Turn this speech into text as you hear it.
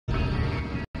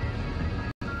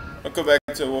Welcome back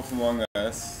to Wolf Among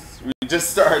Us. We just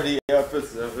started the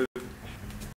episode.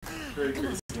 Very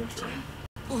crazy intro.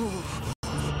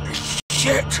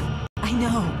 Shit! I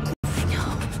know.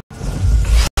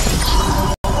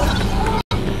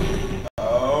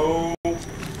 Oh.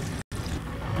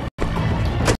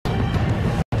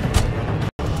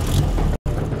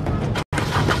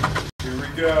 Here we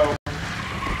go.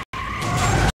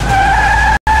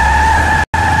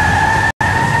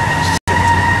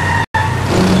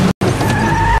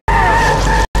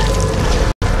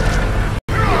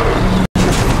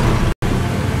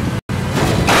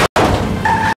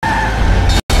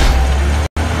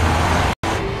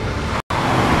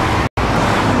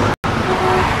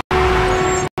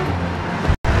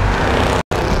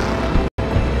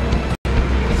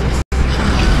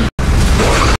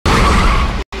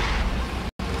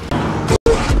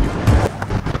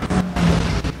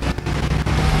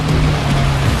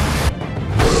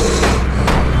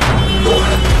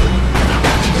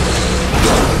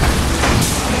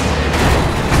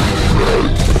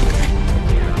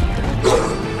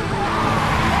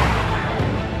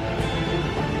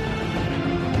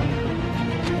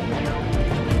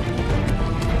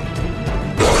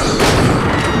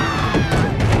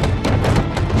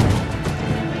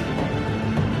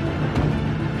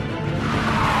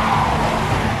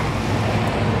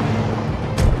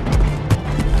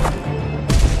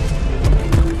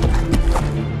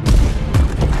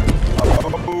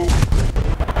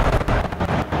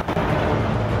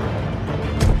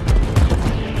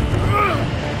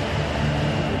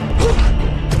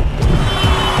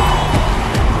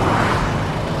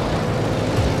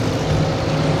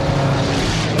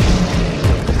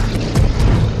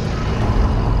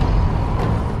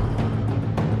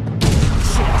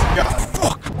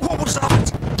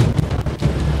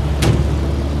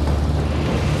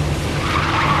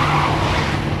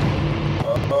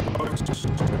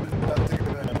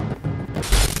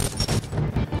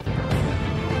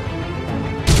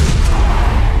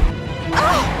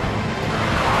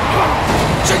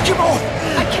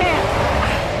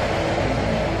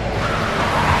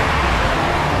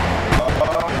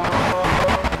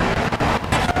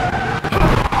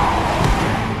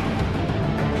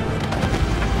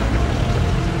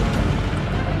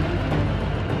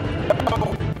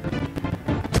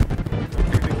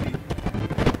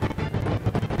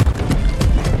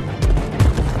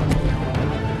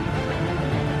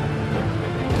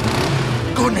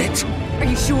 Are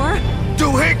you sure?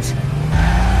 Do it!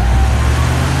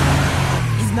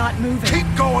 He's not moving. Keep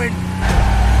going!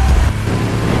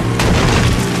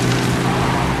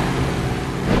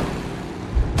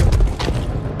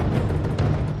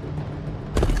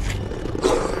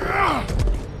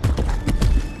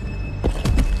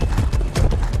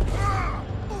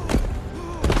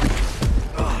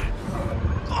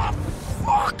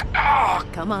 Fuck!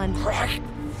 Come on. Right.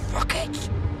 Fuck it.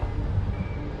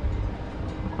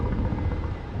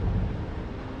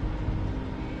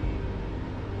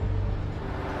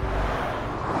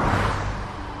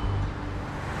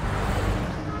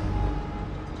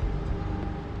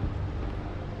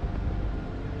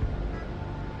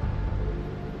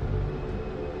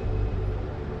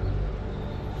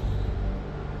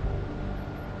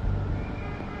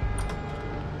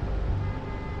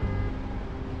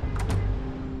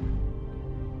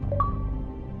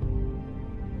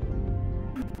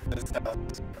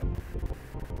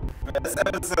 This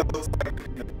episode looks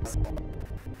like the best one.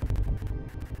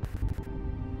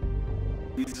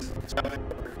 He's just jumping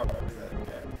over cars that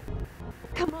can.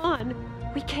 Come on.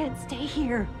 We can't stay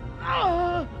here.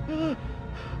 Hang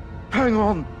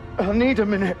on. I need a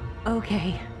minute.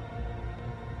 Okay.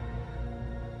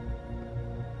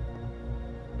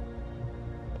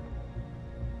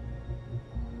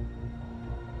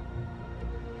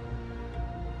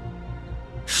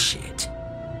 Shit.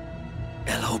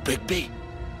 Hello, Bigby.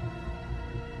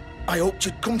 I hoped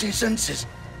you'd come to your senses.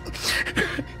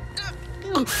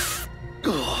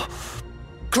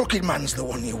 Crooked Man's the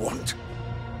one you want.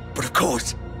 But of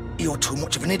course, you're too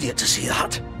much of an idiot to see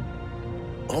that.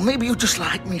 Or maybe you just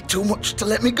like me too much to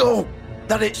let me go.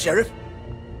 That it, Sheriff?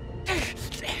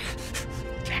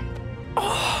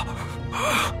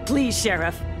 Please,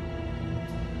 Sheriff.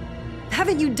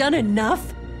 Haven't you done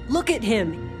enough? Look at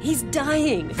him. He's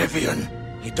dying. Vivian,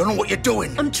 you don't know what you're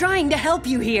doing. I'm trying to help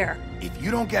you here. If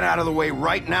you don't get out of the way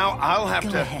right now, I'll have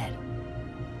Go to... ahead.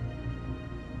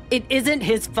 It isn't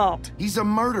his fault. He's a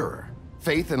murderer.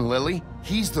 Faith and Lily,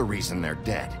 he's the reason they're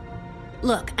dead.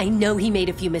 Look, I know he made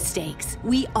a few mistakes.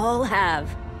 We all have.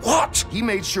 What? He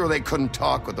made sure they couldn't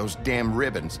talk with those damn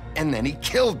ribbons, and then he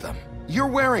killed them. You're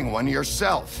wearing one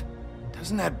yourself.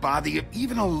 Doesn't that bother you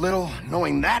even a little,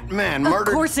 knowing that man murdered...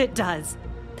 Of course it does.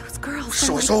 Those girls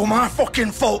So are it's like... all my fucking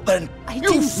fault then? I You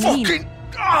didn't fucking... mean-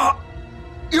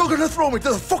 You're gonna throw me to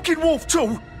the fucking wolf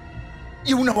too?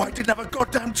 You know I didn't have a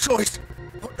goddamn choice.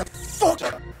 What the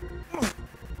fuck?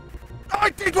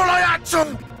 I did what I had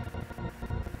to!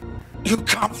 You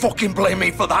can't fucking blame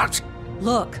me for that.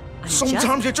 Look,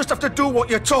 Sometimes you just have to do what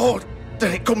you're told.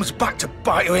 Then it comes back to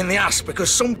bite you in the ass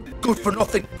because some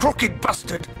good-for-nothing crooked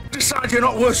bastard decides you're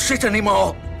not worth shit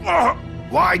anymore.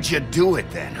 Why'd you do it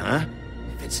then, huh?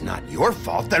 If it's not your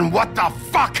fault, then what the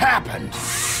fuck happened?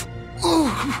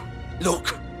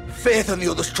 Look, Faith and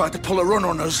the others tried to pull a run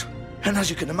on us. And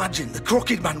as you can imagine, the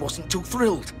crooked man wasn't too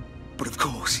thrilled. But of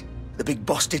course, the big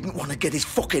boss didn't want to get his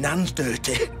fucking hands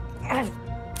dirty.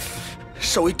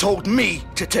 So he told me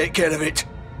to take care of it.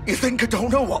 You think I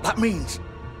don't know what that means?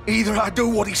 Either I do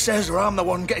what he says or I'm the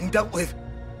one getting dealt with.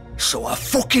 So I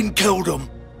fucking killed him.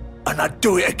 And I'd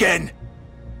do it again.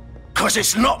 'Cause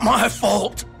it's not my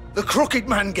fault. The crooked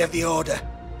man gave the order.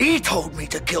 He told me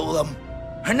to kill them.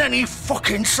 And then he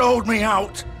fucking sold me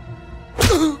out.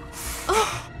 You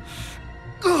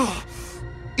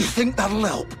think that'll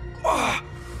help?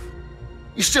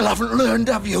 You still haven't learned,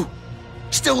 have you?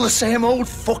 Still the same old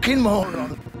fucking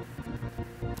moron.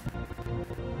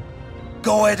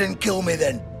 Go ahead and kill me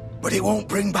then. But it won't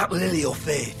bring back Lily or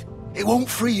Faith. It won't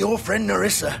free your friend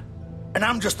Nerissa. And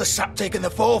I'm just the sap taking the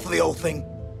fall for the whole thing.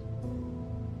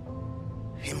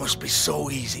 It must be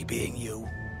so easy being you.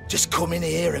 Just come in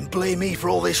here and blame me for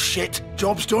all this shit.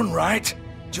 Job's done, right?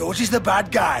 George is the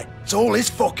bad guy. It's all his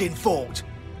fucking fault.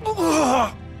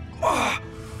 But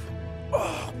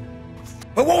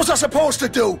what was I supposed to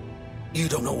do? You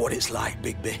don't know what it's like,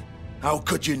 Bigby. How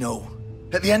could you know?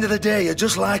 At the end of the day, you're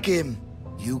just like him.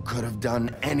 You could have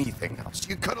done anything else.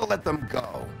 You could have let them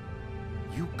go.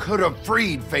 You could have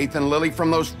freed Faith and Lily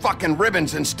from those fucking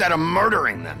ribbons instead of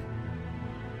murdering them.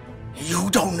 You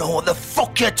don't know what the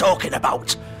fuck you're talking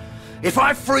about. If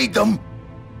I freed them...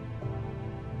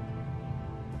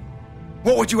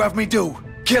 What would you have me do?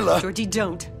 Kill her? Georgie,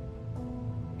 don't.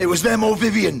 It was them or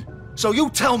Vivian. So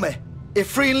you tell me, if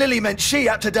freeing Lily meant she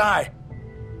had to die.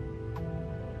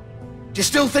 Do you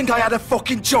still think I had a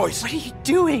fucking choice? What are you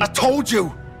doing? I told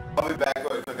you. I'll be back.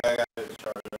 Wait, okay, I got this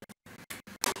charger.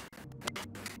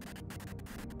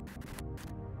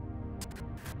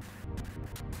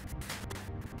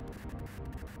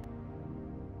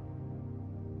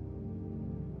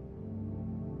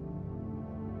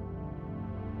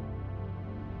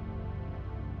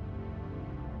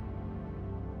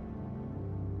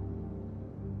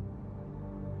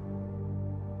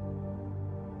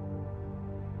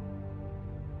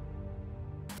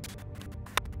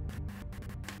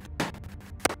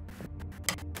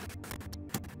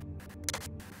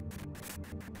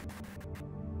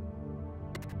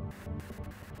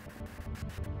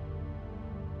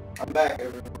 I'm back,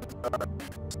 everyone.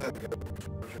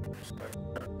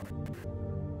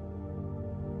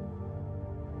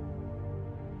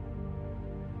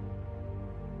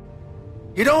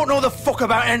 You don't know the fuck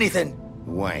about anything.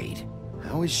 Wait,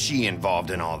 how is she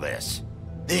involved in all this?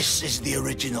 This is the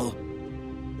original.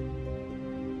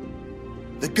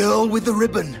 The girl with the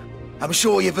ribbon. I'm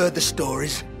sure you've heard the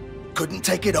stories. Couldn't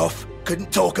take it off,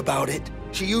 couldn't talk about it.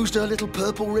 She used her little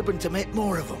purple ribbon to make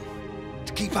more of them.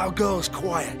 To keep our girls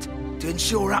quiet. To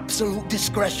ensure absolute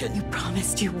discretion. You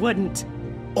promised you wouldn't.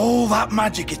 All that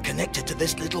magic is connected to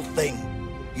this little thing.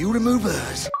 You remove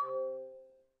hers.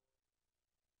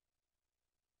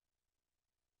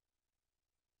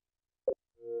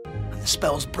 And the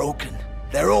spell's broken.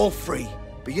 They're all free.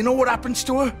 But you know what happens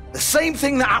to her? The same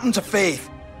thing that happened to Faith.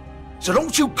 So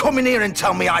don't you come in here and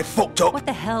tell me I fucked up. What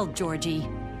the hell, Georgie?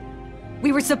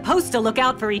 We were supposed to look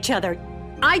out for each other.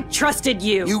 I trusted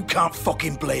you. You can't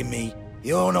fucking blame me.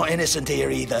 You're not innocent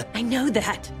here either. I know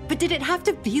that. But did it have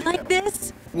to be like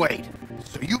this? Wait,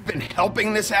 so you've been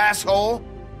helping this asshole?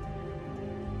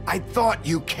 I thought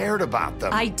you cared about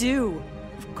them. I do.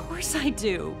 Of course I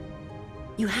do.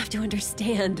 You have to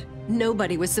understand,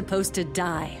 nobody was supposed to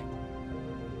die.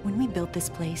 When we built this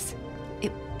place,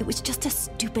 it was just a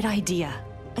stupid idea.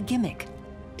 A gimmick.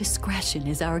 Discretion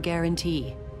is our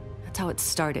guarantee. That's how it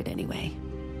started anyway.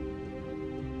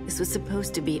 This was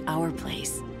supposed to be our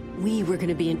place. We were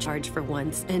gonna be in charge for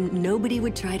once, and nobody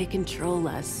would try to control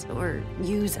us or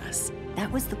use us.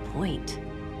 That was the point.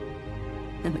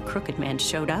 Then the crooked man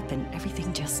showed up and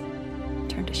everything just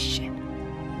turned to shit.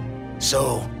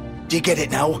 So, do you get it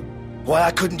now? Why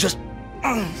I couldn't just...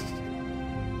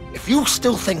 If you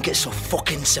still think it's so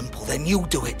fucking simple, then you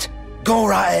do it. Go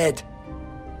right ahead.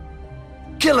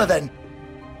 Kill her then.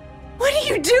 What are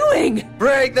you doing?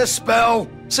 Break the spell.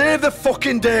 Save the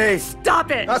fucking day! Stop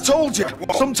it! I told you,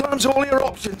 sometimes all your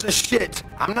options are shit.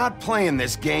 I'm not playing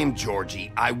this game,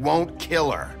 Georgie. I won't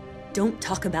kill her. Don't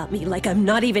talk about me like I'm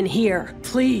not even here,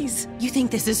 please. You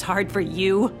think this is hard for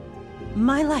you?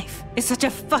 My life is such a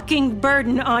fucking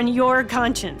burden on your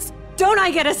conscience. Don't I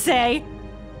get a say?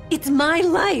 It's my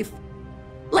life.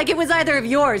 Like it was either of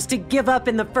yours to give up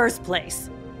in the first place.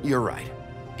 You're right.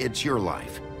 It's your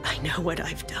life. I know what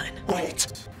I've done.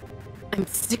 Wait. I'm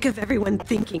sick of everyone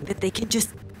thinking that they can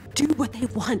just do what they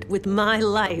want with my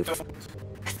life.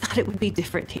 I thought it would be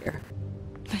different here.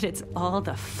 But it's all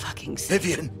the fucking same.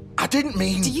 Vivian, I didn't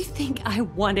mean... Do you think I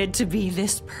wanted to be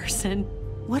this person?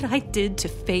 What I did to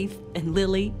Faith and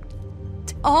Lily?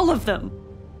 To all of them?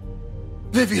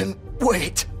 Vivian,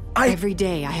 wait. Every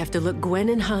day I have to look Gwen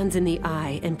and Hans in the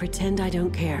eye and pretend I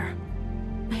don't care.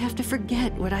 I have to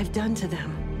forget what I've done to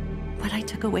them. What I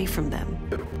took away from them.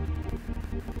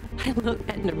 I look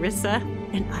at Nerissa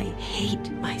and I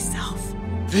hate myself.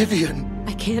 Vivian.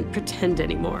 I can't pretend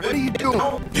anymore. What are you doing?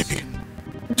 Vivian,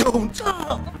 don't.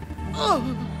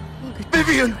 Goodbye,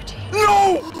 Vivian, Georgie.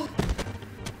 no!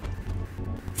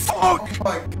 Fuck! Oh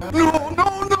my God.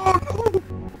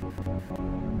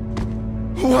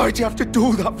 No! Why'd you have to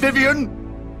do that, Vivian?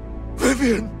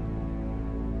 Vivian!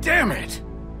 Damn it!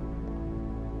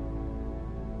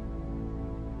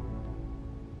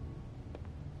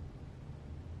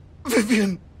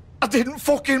 Vivian, I didn't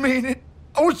fucking mean it.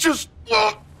 I was just...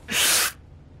 Oh!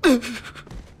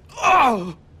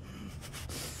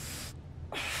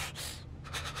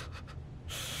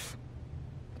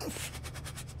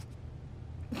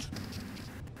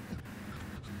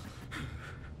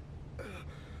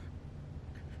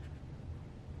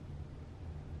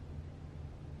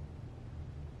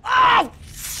 Oh,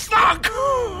 fuck!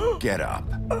 Get up.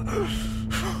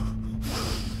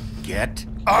 Get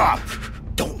up!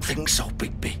 Don't think so,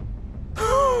 Bigby.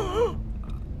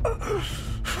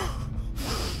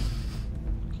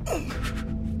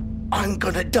 I'm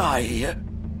gonna die here.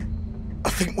 I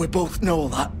think we both know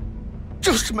that.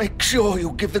 Just make sure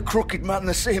you give the crooked man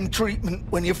the same treatment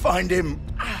when you find him.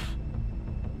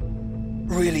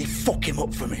 Really fuck him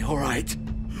up for me, all right?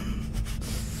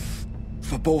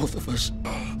 For both of us.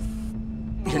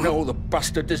 You know the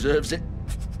bastard deserves it.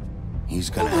 He's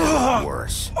gonna have it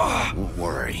worse. Don't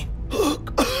worry.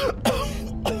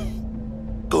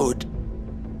 Good.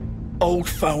 Old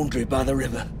foundry by the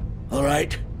river, all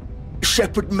right?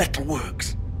 Shepherd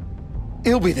Metalworks.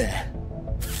 He'll be there.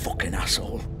 Fucking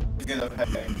asshole. He's gonna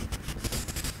pay.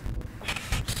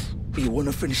 You want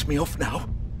to finish me off now?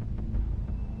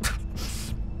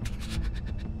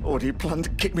 Or do you plan to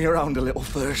kick me around a little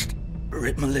first?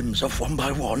 Rip my limbs off one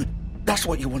by one? That's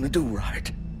what you want to do,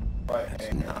 right?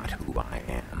 That's not who I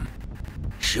am.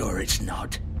 Sure it's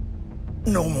not.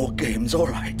 No more games, all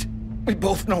right? We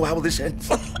both know how this ends.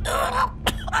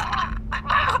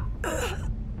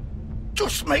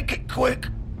 Just make it quick.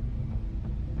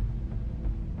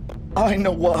 I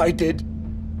know what I did.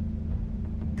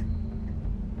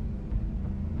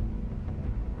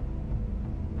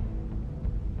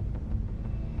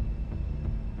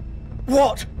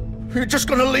 What? You're just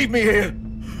gonna leave me here?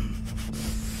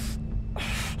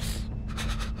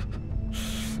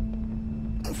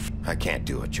 I can't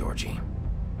do it, Georgie.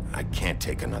 I can't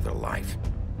take another life.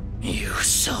 You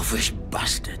selfish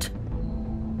bastard.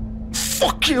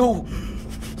 Fuck you!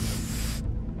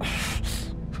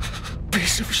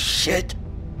 Piece of shit.